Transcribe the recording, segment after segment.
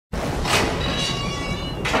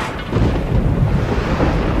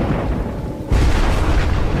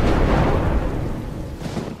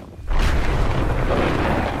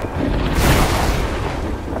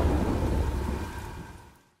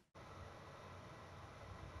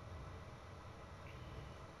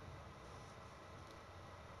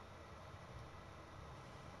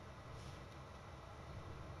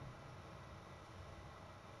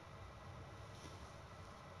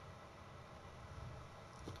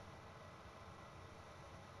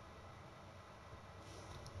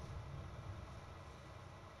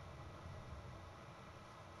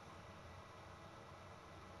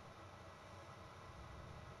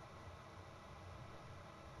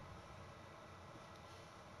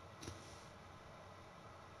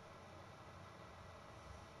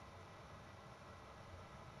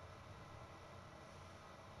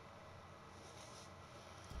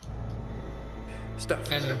stuff.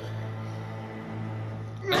 Hello.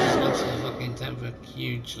 That makes my fucking temper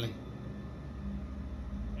hugely.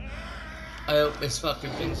 I hope this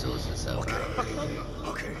fucking thing sorts itself out.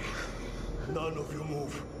 Okay. None of you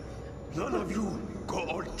move. None of you go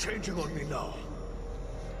all changing on me now.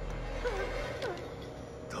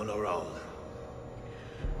 Turn around.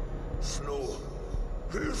 Slow.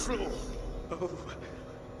 Real slow. Oh.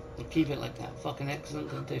 We'll keep it like that. Fucking excellent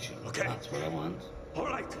condition. Okay. That's what I want. All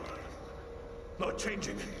right. Not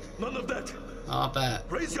changing. None of that. I bet.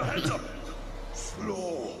 Raise your hands up.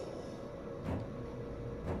 Slow.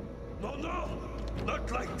 No, no.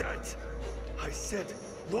 Not like that. I said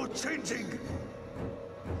no changing.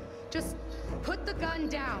 Just put the gun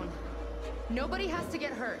down. Nobody has to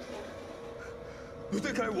get hurt. You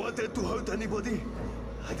think I wanted to hurt anybody?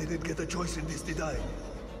 I didn't get a choice in this, did I?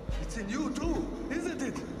 It's in you too, isn't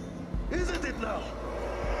it? Isn't it now?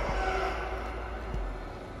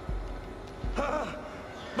 Ah,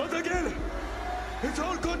 not again! It's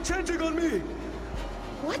all gone changing on me!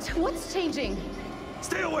 What? What's changing?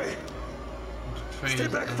 Stay away! Stay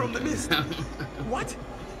back from the mist! What?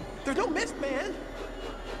 There's no mist, man!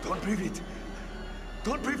 Don't breathe it!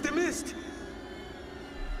 Don't breathe the mist!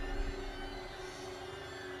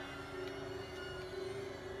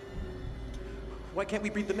 Why can't we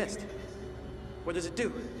breathe the mist? What does it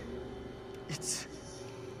do? It's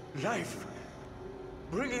life.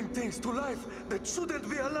 Bringing things to life that shouldn't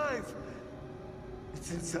be alive.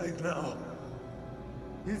 It's inside now.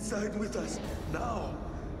 Inside with us now.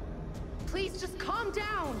 Please just calm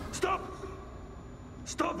down. Stop!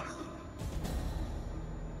 Stop!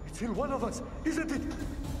 It's in one of us, isn't it?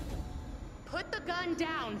 Put the gun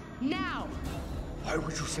down, now! Why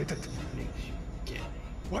would you say that?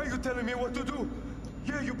 Why are you telling me what to do?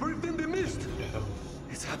 Yeah, you breathed in the mist.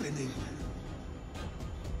 It's happening.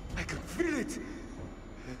 I can feel it.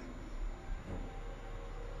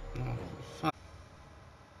 Oh, fuck.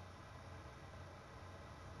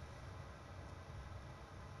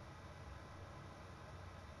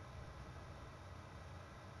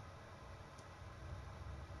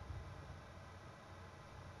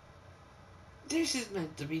 This is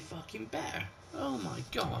meant to be fucking better. Oh my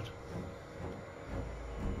god.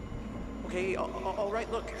 Okay, all right,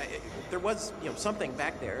 look, there was, something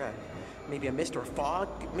back there. Maybe a mist or fog,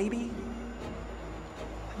 maybe?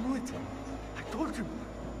 I knew it. I told you.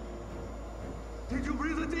 Did you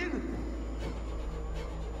breathe it in?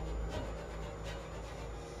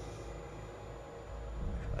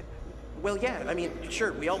 Well, yeah, I mean,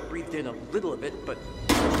 sure, we all breathed in a little of it, but...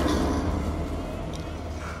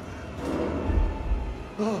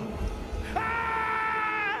 Oh.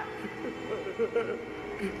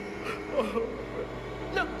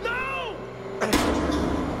 No, no!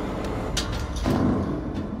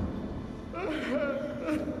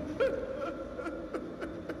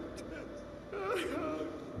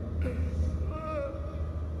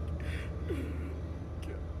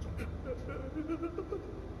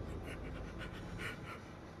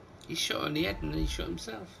 He shot in the head and then he shot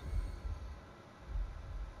himself.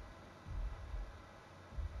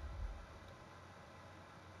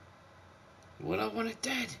 Well, I want it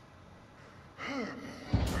dead.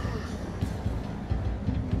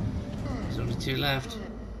 There's only two left.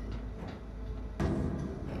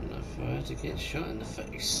 Enough for her to get shot in the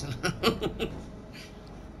face.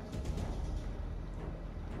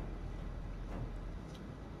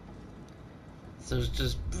 So it's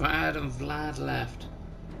just Brad and Vlad left.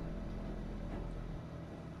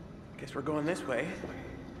 Guess we're going this way.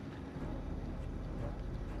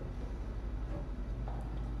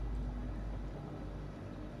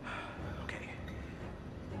 Okay.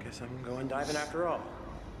 Guess I'm going diving after all.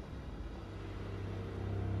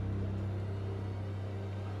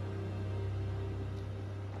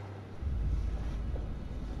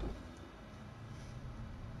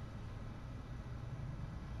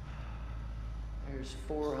 There's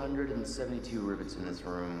 472 rivets in this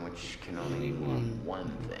room, which can only mean one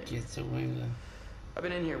thing. Gets away with it. I've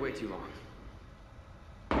been in here way too long.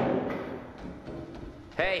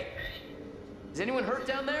 Hey! Is anyone hurt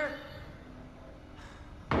down there?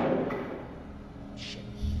 Shit.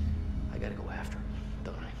 I gotta go after him,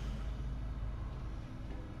 don't I?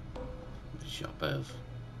 Shot both.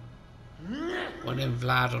 One in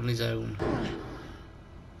Vlad on his own.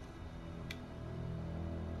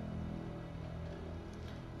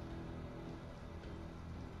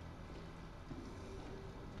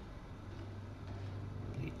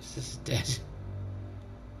 This is dead.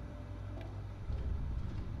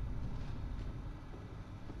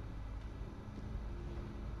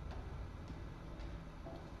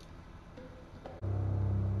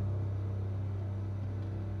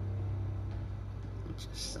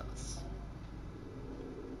 Sus.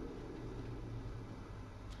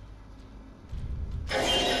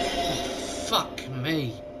 Fuck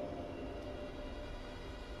me.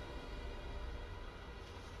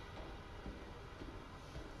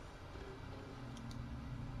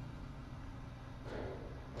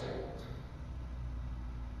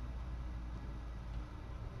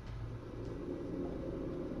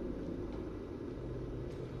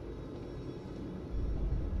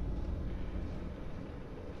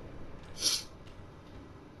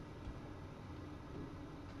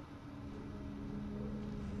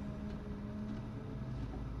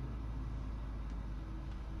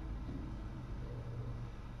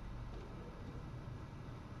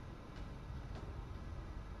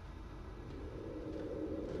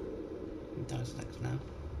 Those next now.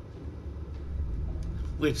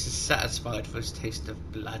 Whips is satisfied for his taste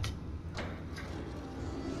of blood.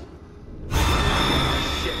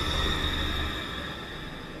 Shit.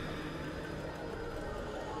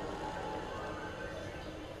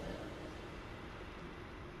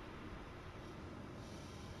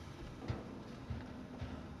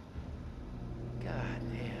 God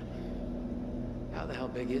damn. How the hell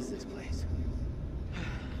big is this place?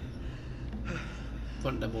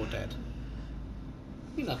 Want them all dead.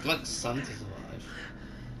 He's not like son to survive.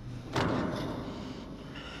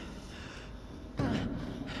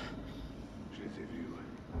 Je les ai vus, ouais.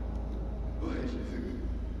 Ouais, je les ai vus.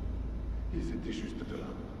 Ils étaient juste là.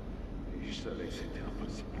 Et je savais que c'était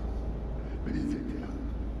impossible. Mais ils étaient là.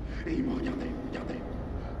 Et ils me regardaient,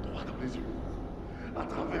 droit dans les yeux. À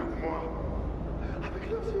travers moi.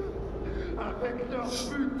 Avec leurs yeux. Avec leurs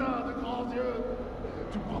putains de grands yeux.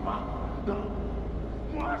 Tu me crois pas? Non.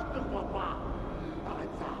 Moi, je te crois pas.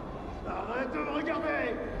 Arrête ça. Arrête de me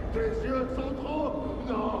regarder. Tes yeux sont trop.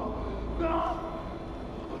 Non. Non.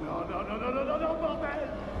 Non, bordel.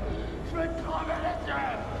 Je vais te crever les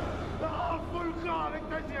yeux. Ah, fous le camp avec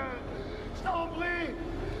tes yeux. Je t'en prie.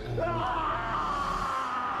 Ah!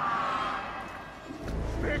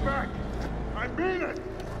 Stay back. I mean it.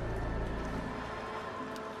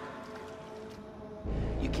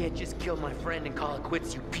 You can't just kill my friend and call it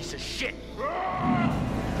quits, you piece of shit!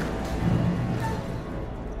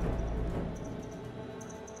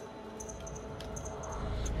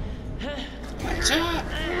 Watch out!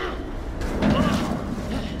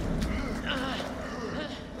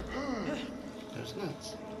 Those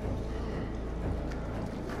nuts.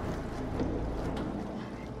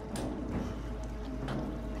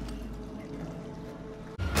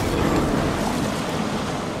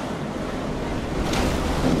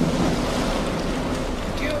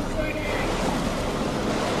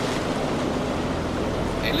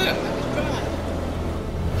 Hey look, that was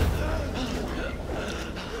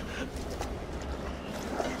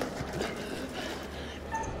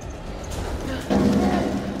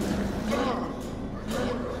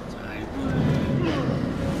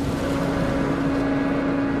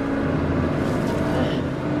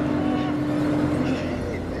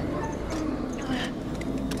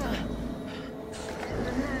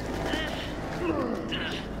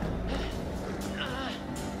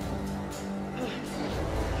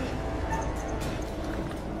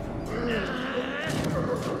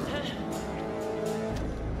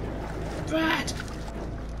Brad. Brad!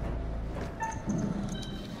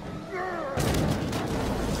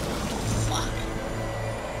 Fuck.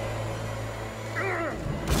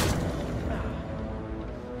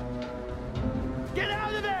 Get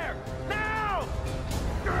out of there! Now!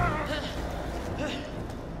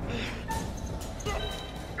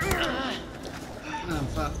 Oh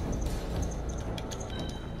fuck.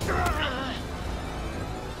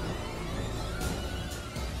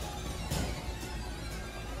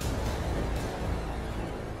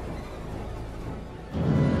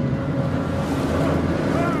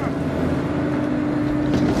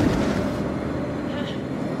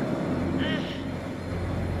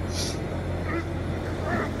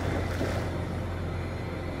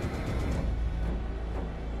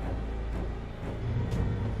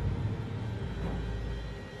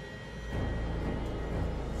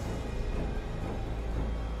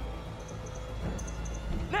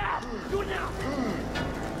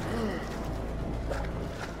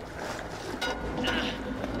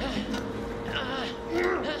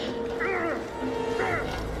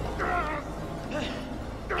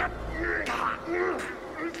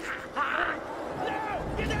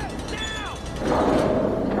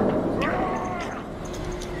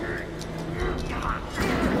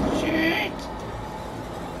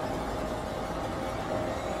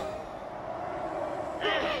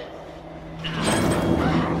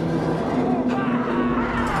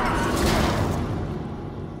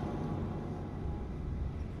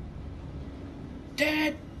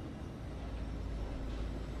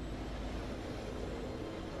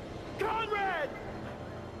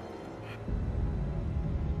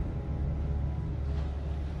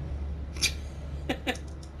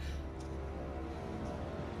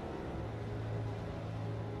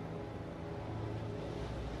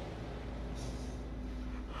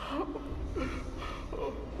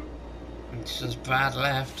 just Brad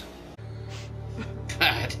left.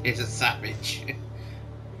 Brad is a savage.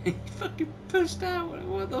 He fucking pushed out.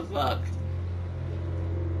 What the fuck?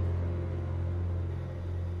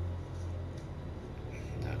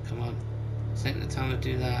 No, come on. This ain't the time to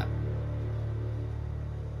do that.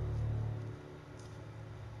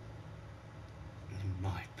 In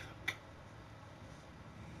my book.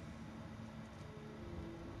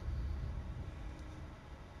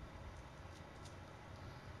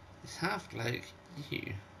 It's half like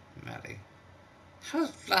you, Maddie.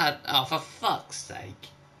 How's Vlad? Oh, for fuck's sake.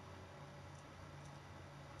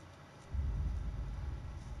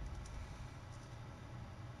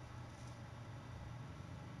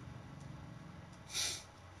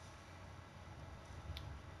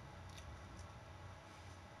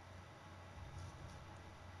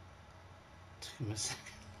 Took him a second.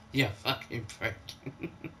 You fucking prick.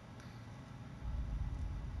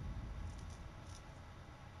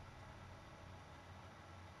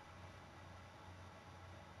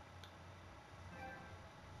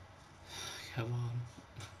 Come on.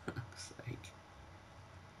 For fuck's sake.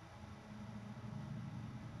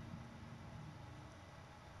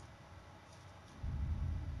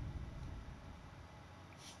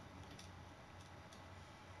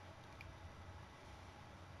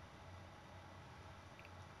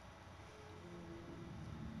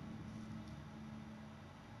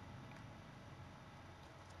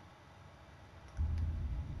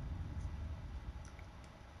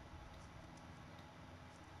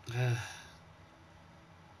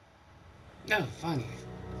 Oh, finally.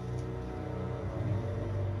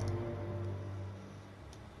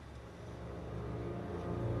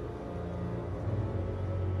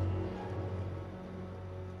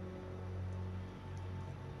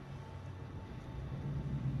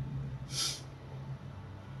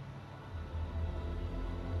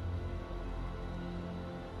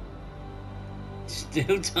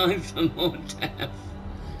 Still time for more death.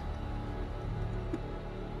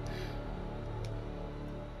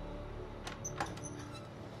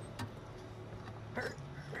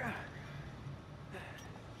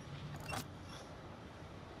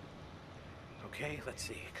 Okay, let's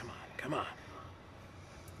see. Come on, come on.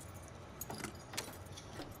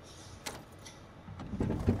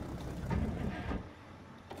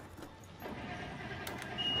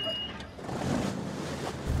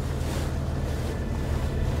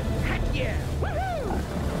 Heck yeah! Woohoo!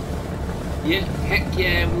 Yeah, heck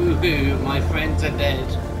yeah, woohoo, my friends are dead,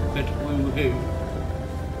 but woohoo.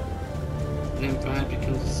 And then Brad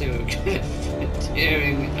becomes a serial killer,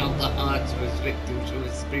 tearing out the hearts of his victims with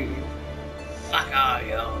a spoon. Fuck are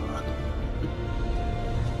you?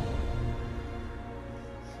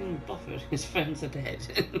 Seemed bothered, his friends are dead.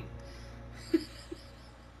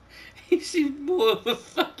 He seemed more of a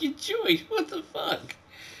fucking choice, what the fuck?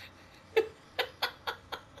 He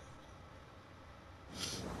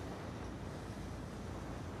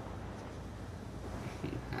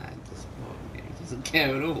doesn't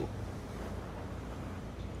care at all.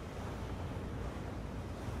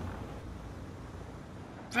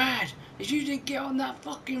 Brad, if you didn't get on that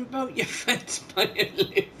fucking boat, your friends might have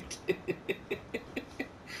lived.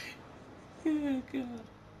 Oh god.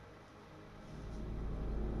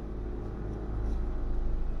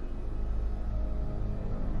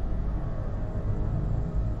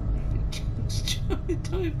 Let's try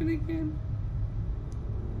typing again.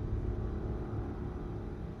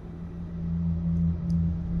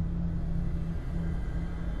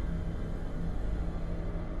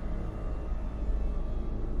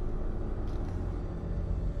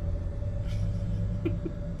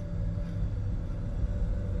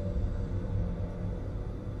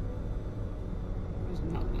 It's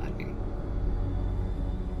not lagging.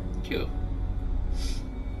 Cool.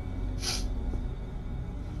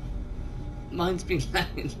 Mine's been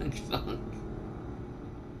lagging like fuck.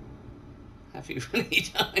 Have you really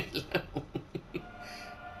died low?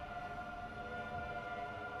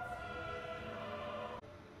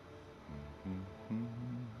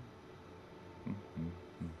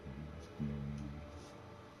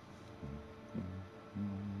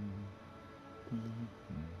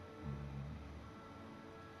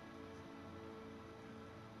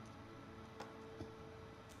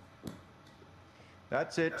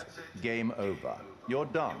 That's it. Game over. You're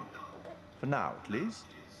done. For now, at least.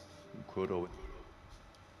 You could always...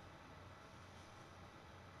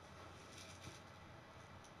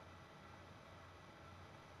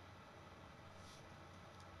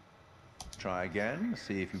 Try again,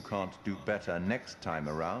 see if you can't do better next time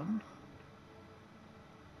around.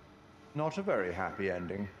 Not a very happy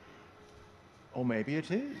ending. Or maybe it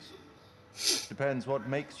is. Depends what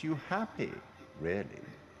makes you happy, really.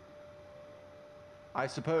 I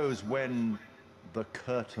suppose when the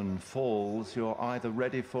curtain falls, you're either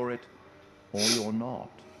ready for it or you're not.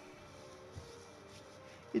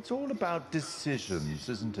 It's all about decisions,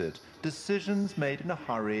 isn't it? Decisions made in a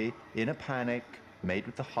hurry, in a panic, made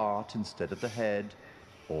with the heart instead of the head,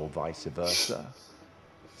 or vice versa.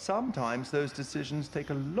 Sometimes those decisions take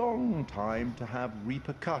a long time to have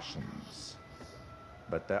repercussions.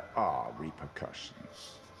 But there are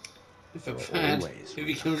repercussions. If There a are man always who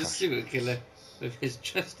becomes a serial repercussions. killer with his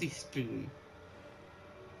trusty spoon.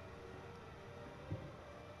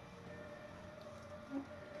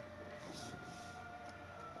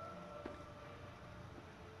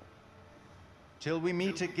 Till we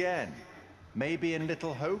meet again. Maybe in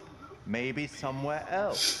Little Hope, maybe somewhere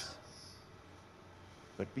else.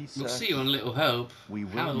 But be We'll certain, see you on Little Hope. we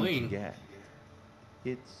will Halloween. meet again.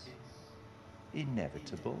 It's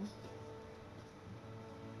inevitable.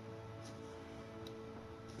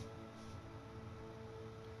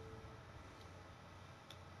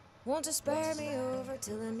 Won't you spare me over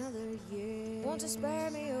till another year? Won't you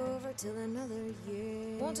spare me over till another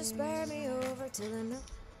year? Won't you spare me over till another...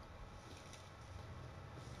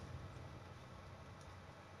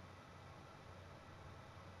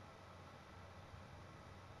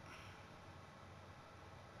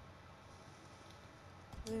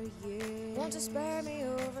 year? Won't you spare me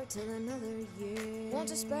over till another year? Won't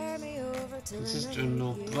you spare me over till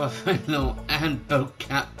Sister-in-law, another year? brother-in-law, and boat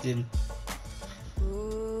captain.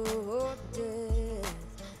 Oh, death.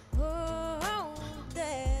 Oh,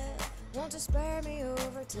 death. Won't you spare me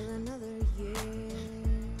over till another year?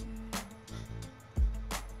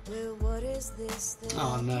 Well, what is this that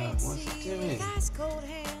Oh, I no, can't what's he see? doing? With ice cold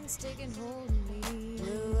hands taking hold of me.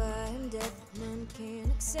 Well, I am deaf, none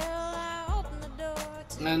can excel. I open the door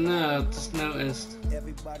to I know, I just noticed.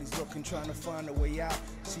 Everybody's looking, trying to find a way out.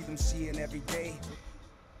 See them seeing every day.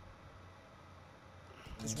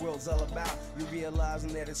 This world's all about you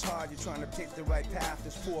realizing that it's hard. You're trying to pick the right path.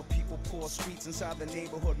 There's poor people, poor streets inside the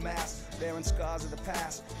neighborhood mass, bearing scars of the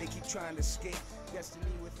past. They keep trying to escape destiny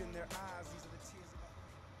within their eyes. These are the tears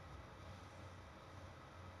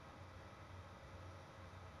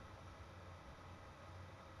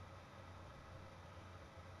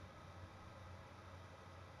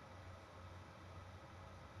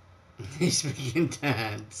of... He's speaking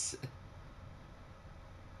dance.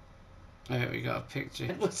 Alright, we got a picture.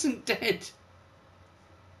 It wasn't dead.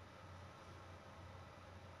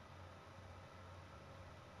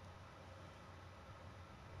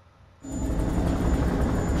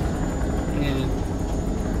 Yeah.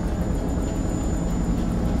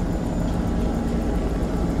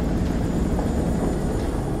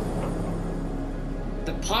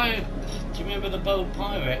 The pirate. Do you remember the bold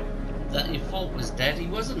pirate? That your fault was dead? He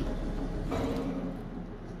wasn't.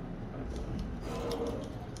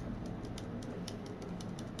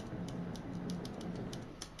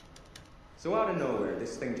 So out of nowhere,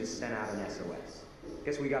 this thing just sent out an SOS.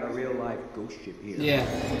 Guess we got a real life ghost ship here. Yeah.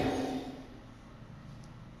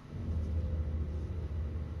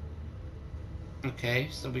 Okay,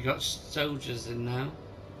 so we got soldiers in now.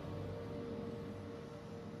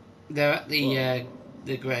 They're at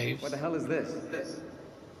the graves. What the hell is this?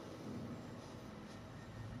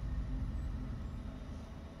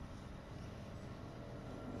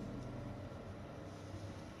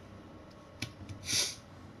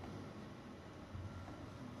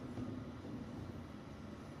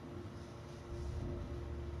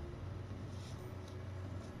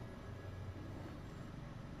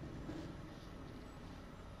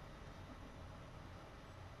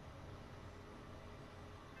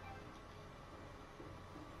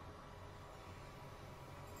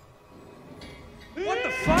 What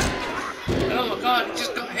the fuck? Oh my god, it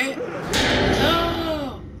just got hit!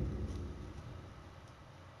 No!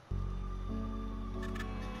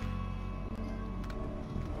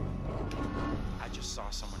 I just saw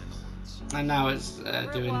someone in the woods. And now it's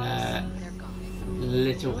doing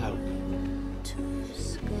Little Hope.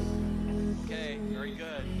 Okay, very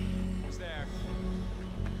good. Who's there?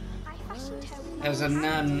 There's a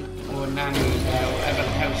nun or a nanny there, whatever the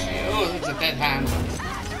hell she is. Oh, there's a dead hand.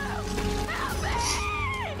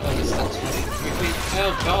 Oh, this looks really creepy.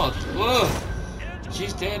 Oh god. Whoa!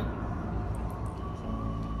 She's dead.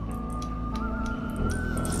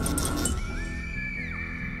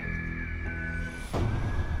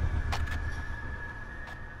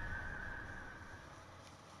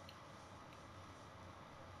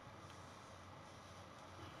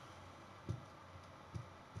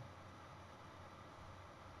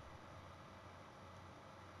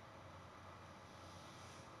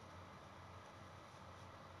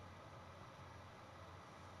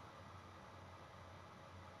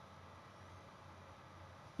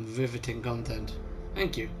 Riveting content.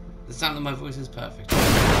 Thank you. The sound of my voice is perfect.